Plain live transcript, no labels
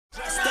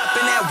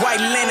white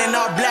linen,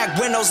 all black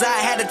windows. I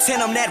had to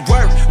tend them that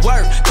work.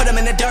 Put them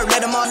in the dirt,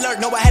 let them all lurk.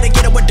 Know I had to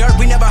get it with dirt,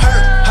 we never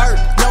hurt.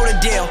 Know the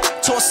deal.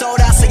 Torsoed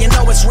out so you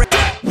know it's real.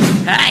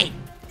 Hey!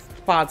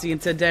 Potsy,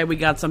 and today we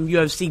got some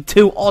UFC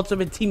 2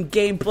 Ultimate Team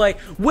gameplay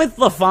with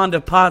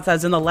LaFonda Potts.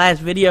 As in the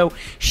last video,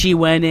 she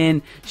went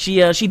in,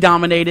 she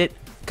dominated,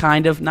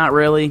 kind of, not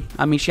really.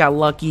 I mean, she got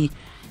lucky,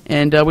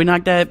 and we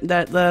knocked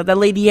that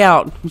lady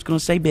out. I was gonna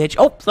say bitch.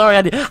 Oh, sorry,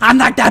 I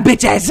knocked that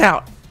bitch ass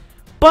out.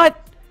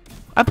 But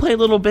I played a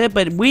little bit,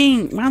 but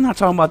I'm not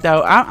talking about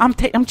that.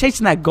 I'm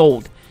chasing that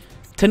gold.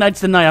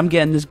 Tonight's the night. I'm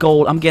getting this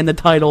gold. I'm getting the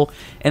title,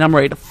 and I'm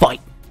ready to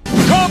fight.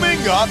 Coming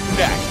up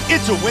next,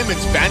 it's a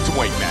women's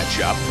bantamweight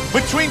matchup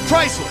between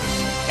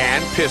Priceless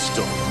and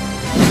Pistol.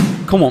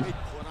 Come on,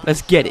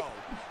 let's get it.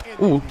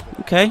 Ooh,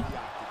 okay.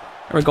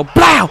 There we go.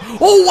 Blow!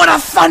 Oh, what a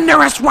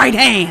thunderous right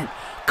hand!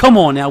 Come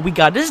on now, we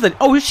got this.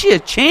 Oh, is she a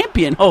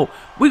champion? Oh,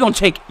 we're gonna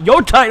take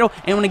your title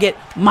and we're gonna get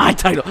my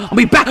title. I'll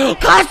be back.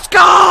 Let's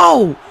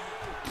go!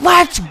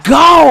 Let's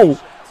go!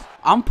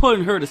 I'm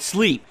putting her to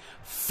sleep.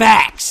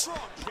 Facts.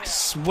 I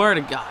swear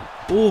to God.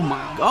 Oh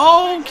my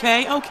God.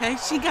 Okay.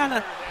 She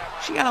got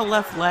a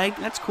left leg.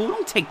 That's cool.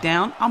 Don't take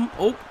down.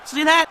 Oh,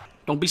 see that?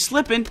 Don't be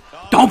slipping.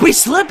 Don't be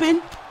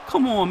slipping.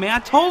 Come on, man. I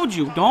told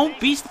you.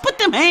 Put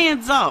them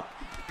hands up.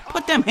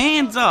 Put them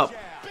hands up.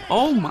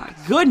 Oh my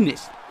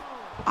goodness.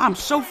 I'm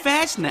so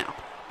fast now.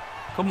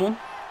 Come on.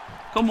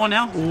 Come on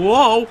now.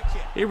 Whoa.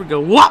 Here we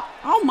go. Whoop.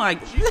 Oh my.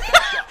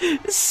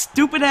 This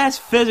stupid ass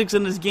physics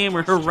in this game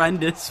are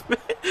horrendous.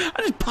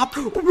 I just popped.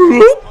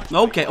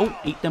 Okay. Oh,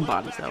 eat them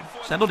bodies though.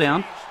 Settle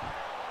down.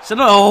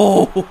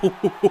 Oh,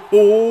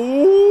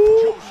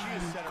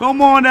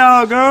 come on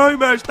now, girl. You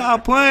better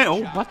stop playing.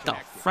 Oh, what the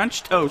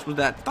French toast was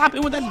that? Stop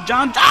it with that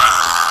John.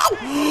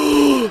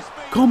 Oh!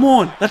 Come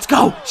on, let's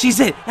go. She's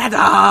it.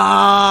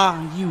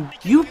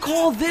 You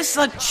call this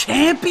a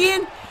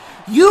champion?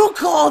 You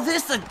call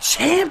this a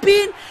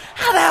champion?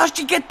 How the hell did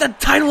she get the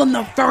title in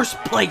the first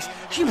place?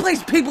 She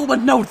plays people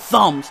with no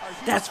thumbs.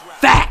 That's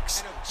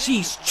facts.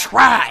 She's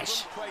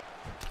trash.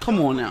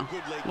 Come on now.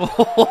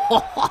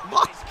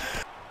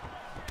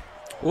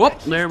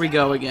 Whoop, there we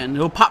go again.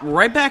 He'll pop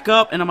right back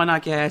up, and I'm gonna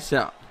knock your ass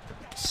out.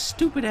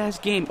 Stupid ass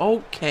game.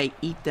 Okay,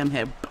 eat them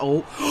head.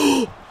 Oh.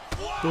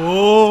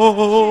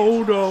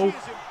 Oh, no.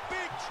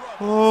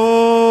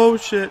 Oh,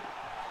 shit.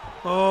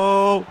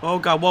 Oh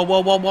God. Whoa.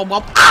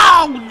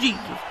 Oh, Jesus.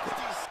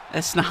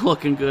 That's not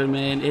looking good,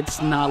 man.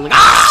 It's not looking.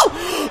 Oh!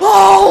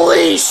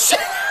 Holy shit.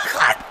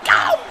 Let's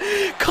go.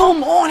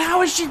 Come on,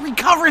 how is she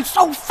recovering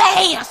so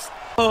fast?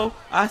 Oh,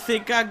 I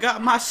think I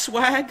got my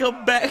swagger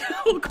back.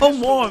 Oh,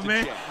 come on,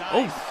 man.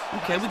 Oh,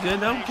 okay, we good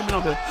though. Keep it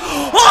on good.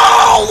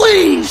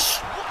 Holy sh!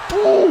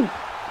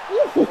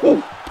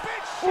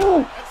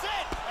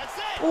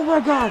 Oh my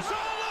God!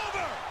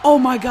 Oh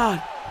my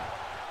God!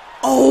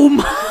 Oh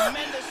my!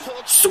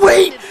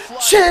 Sweet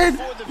chin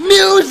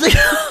music.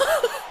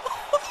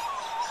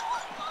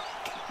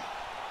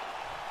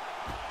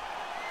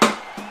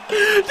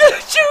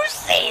 Did you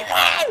see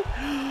that?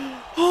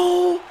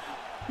 Oh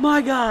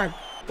my God!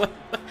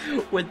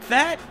 With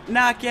that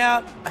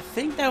knockout, I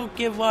think that will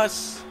give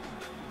us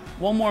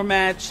one more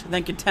match,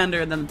 then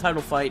contender, and then the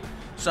title fight.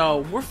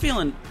 So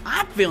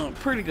I'm feeling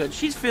pretty good.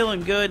 She's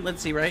feeling good.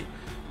 Let's see, right?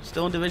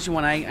 Still in Division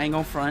 1. I ain't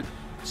gonna front.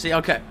 See,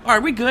 okay. All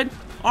right, we good.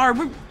 All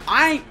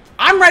right,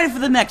 I'm ready for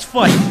the next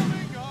fight.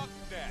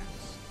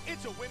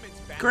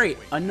 Great,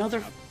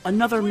 another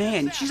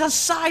man. She's the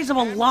size of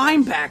a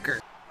linebacker.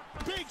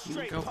 Here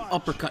we go.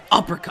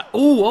 Uppercut.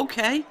 Ooh,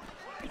 okay.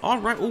 All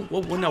right. Ooh,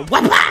 whoa, no.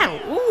 Wow.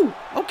 Ooh,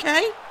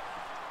 okay.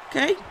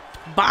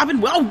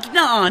 Bobbing. Well,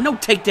 nah, no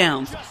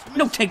takedowns.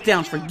 No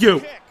takedowns for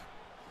you.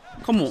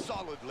 Come on.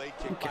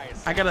 Okay.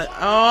 I gotta.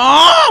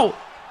 Oh!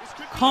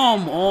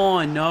 Come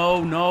on.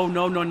 No.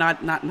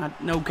 Not.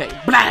 Okay.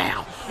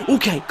 Blah.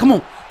 Okay. Come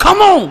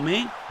on,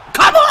 man.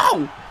 Come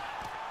on.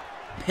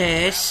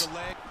 Piss.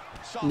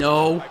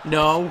 No.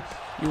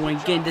 You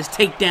ain't getting this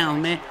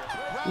takedown, man.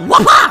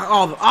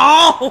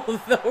 Oh,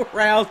 the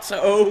round's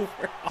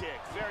over.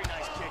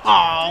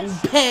 Oh,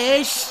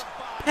 piss.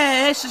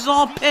 Piss is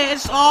all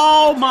piss.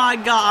 Oh, my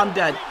God, I'm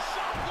dead.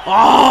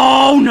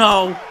 Oh,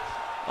 no.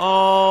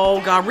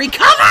 Oh, God,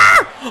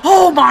 recover.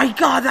 Oh, my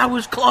God, that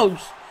was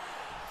close.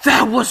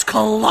 That was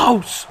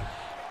close.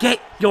 Get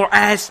your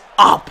ass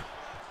up.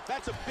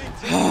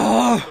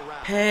 Oh,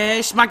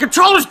 piss. My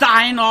controller's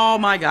dying. Oh,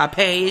 my God,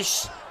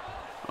 piss.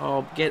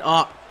 Oh, get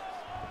up.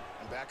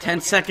 10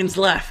 seconds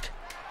left.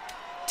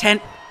 10.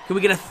 Can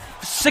we get a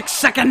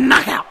 6-second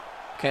knockout?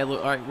 Okay,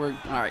 look, all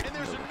right.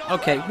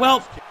 Okay,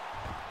 well.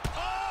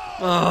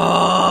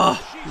 Oh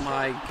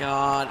my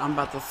God, I'm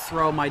about to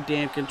throw my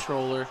damn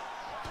controller.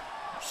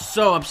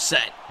 So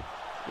upset.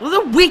 Well,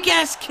 the weak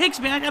ass kicks,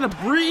 man. I gotta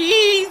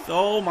breathe.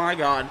 Oh my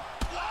God.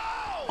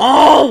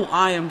 Oh,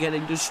 I am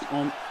getting this.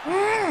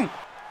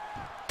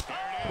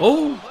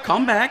 Oh,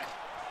 come back.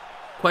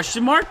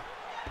 Question mark.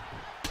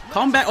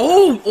 Come back.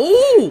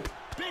 Oh.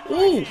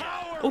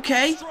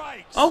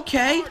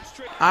 Okay.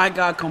 I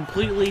got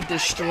completely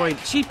destroyed.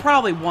 She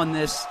probably won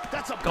this.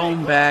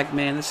 Going back,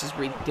 man, this is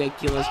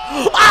ridiculous.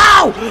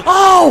 Ow!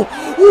 Oh!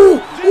 Ooh!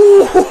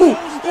 Ooh!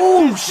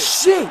 Oh,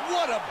 shit!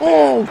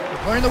 Oh!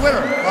 Declaring the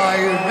winner by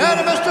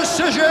unanimous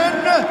decision,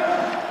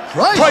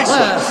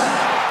 Priceless.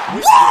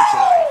 Woo!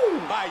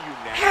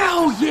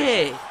 Hell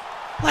yeah!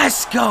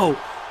 Let's go!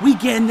 We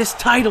getting this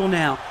title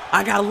now.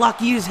 I got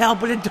lucky as hell,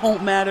 but it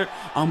don't matter.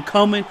 I'm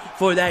coming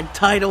for that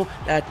title.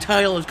 That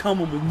title is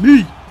coming with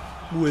me.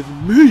 With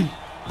me.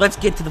 Let's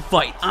get to the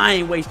fight. I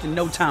ain't wasting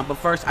no time. But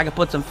first, I can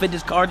put some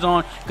fitness cards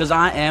on because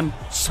I am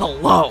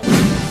slow.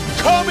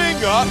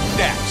 Coming up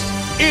next,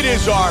 it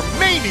is our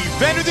main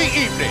event of the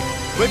evening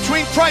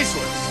between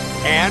Priceless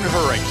and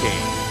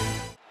Hurricane.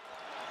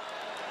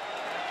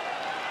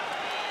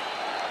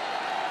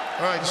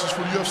 All right, this is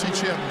for the UFC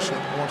Championship.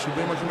 I want you to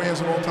obey my commands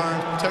at all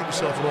times, protect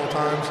yourself at all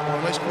times. I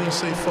want a nice, clean,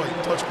 safe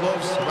fight. Touch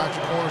gloves, back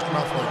your corners, come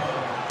out fighting.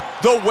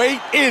 The wait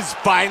is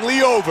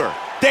finally over.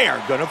 They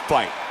are gonna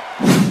fight.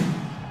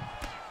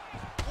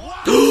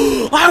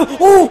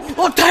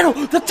 Oh, title!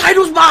 The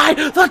title's mine!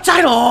 The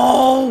title!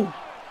 Oh,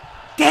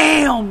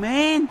 damn,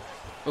 man!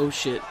 Oh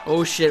shit!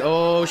 Oh shit!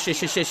 Oh shit!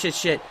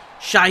 Shit!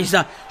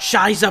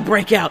 Shiza!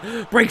 Break out!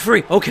 Break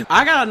free! Okay,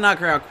 I gotta knock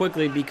her out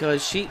quickly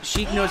because she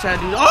knows how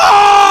to do.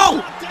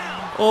 Oh!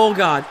 Oh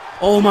god!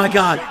 Oh my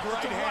god!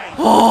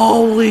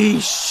 Holy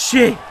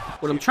shit!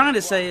 What I'm trying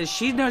to say is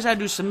she knows how to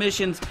do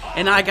submissions,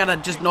 and I gotta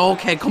just,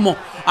 okay, come on.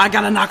 I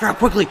gotta knock her out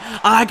quickly.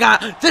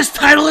 This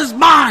title is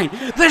mine.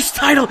 This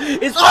title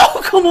is,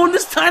 oh, come on,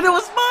 this title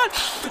is mine.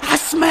 I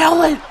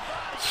smell it.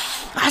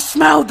 I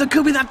smell there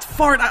could be that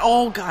fart.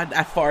 Oh, God,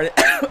 I farted.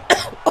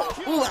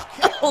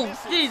 Oh,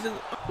 Jesus.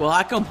 Well,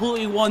 I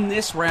completely won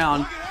this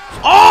round.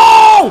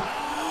 Oh!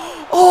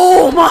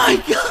 Oh, my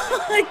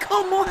God.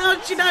 Come on,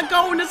 how's she not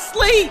going to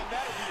sleep?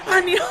 I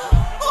need,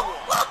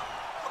 oh,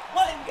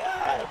 my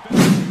God.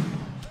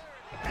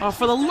 Oh,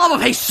 for the love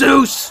of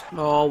Jesus!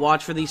 Oh,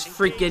 watch for these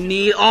freaking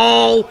knees.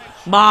 Oh,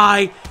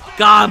 my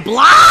God.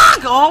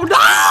 Block! Oh,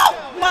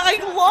 no! My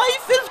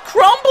life is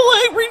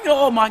crumbling.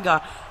 Oh, my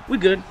God. We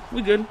good.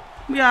 We good.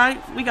 We all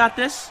right. We got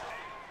this.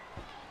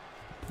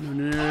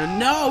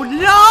 No.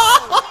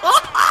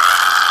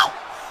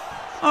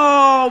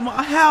 Oh,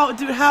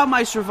 how am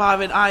I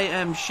surviving? I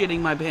am shitting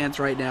my pants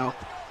right now.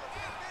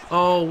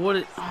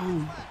 Oh,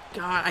 oh,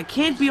 God. I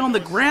can't be on the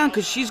ground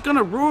because she's going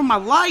to ruin my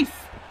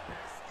life.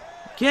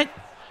 Get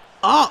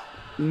up,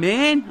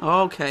 man.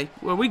 Okay,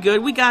 well, we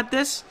good. We got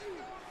this.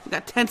 We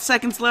got 10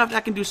 seconds left. I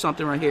can do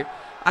something right here.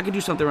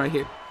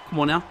 Come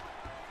on now.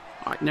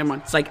 All right, never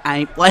mind. It's like I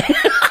ain't playing.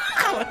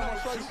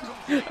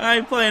 I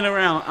ain't playing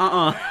around.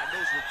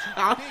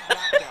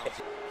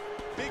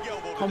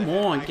 Come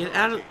on, get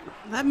out of.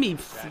 Let me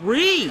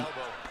free.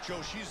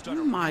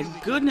 Oh my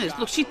goodness.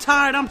 Look, she's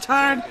tired. I'm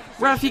tired.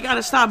 Ref, you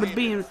gotta stop it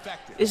being.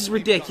 This is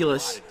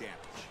ridiculous.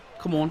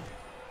 Come on.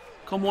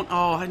 Come on.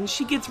 Oh, and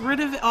she gets rid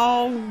of it.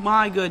 Oh,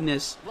 my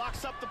goodness.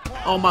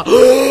 Oh, my.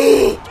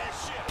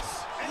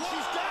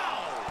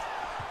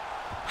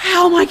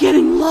 How am I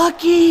getting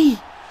lucky?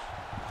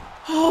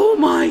 Oh,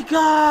 my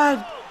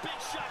God.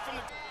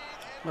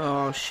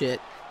 Oh, shit.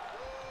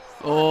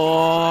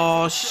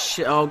 Oh,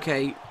 shit.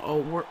 Okay. Oh,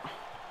 we're.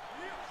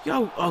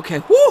 Yo,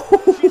 okay.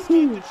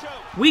 Woo!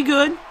 We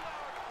good.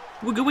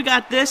 We good. We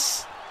got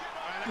this.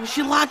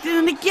 She locked it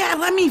in again.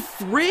 Let me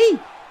free.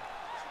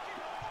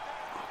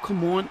 Oh,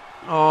 come on.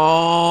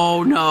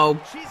 Oh, no.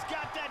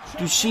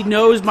 Dude, she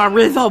knows my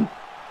rhythm.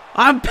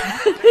 I'm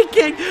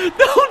panicking.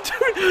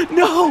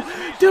 No,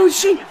 dude,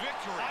 she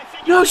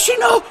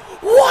knows.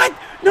 What?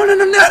 No.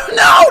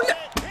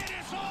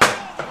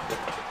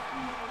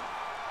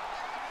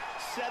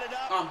 Set it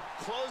up,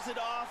 close it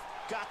off,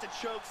 got the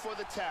choke for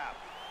the tap.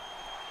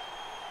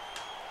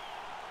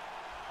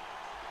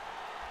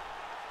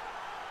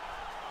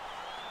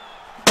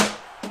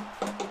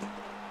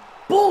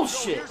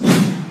 Bullshit.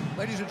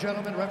 Ladies and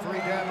gentlemen, referee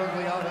Dan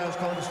Bergliata has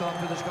called a stop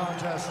to this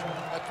contest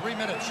at 3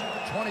 minutes,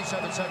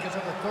 27 seconds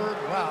of the third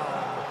round,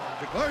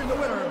 declaring the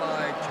winner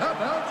by tap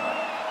out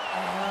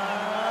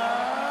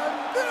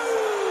and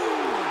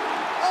new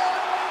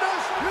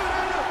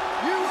undisputed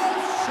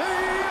UFC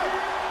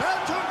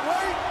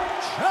bantamweight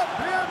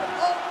champion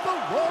of the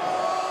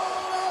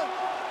world,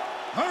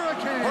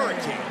 Hurricane.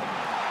 Hurricane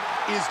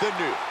is the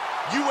new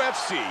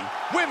UFC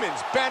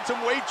Women's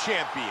Bantamweight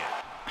Champion.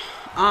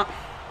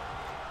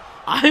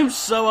 I am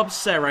so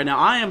upset right now.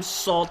 I am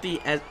salty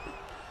as...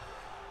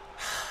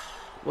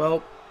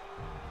 Well,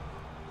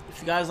 if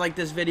you guys like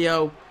this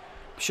video, be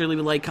sure to leave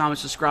a like, comment,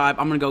 subscribe.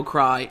 I'm gonna go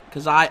cry,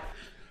 because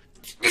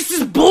this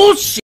is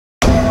bullshit!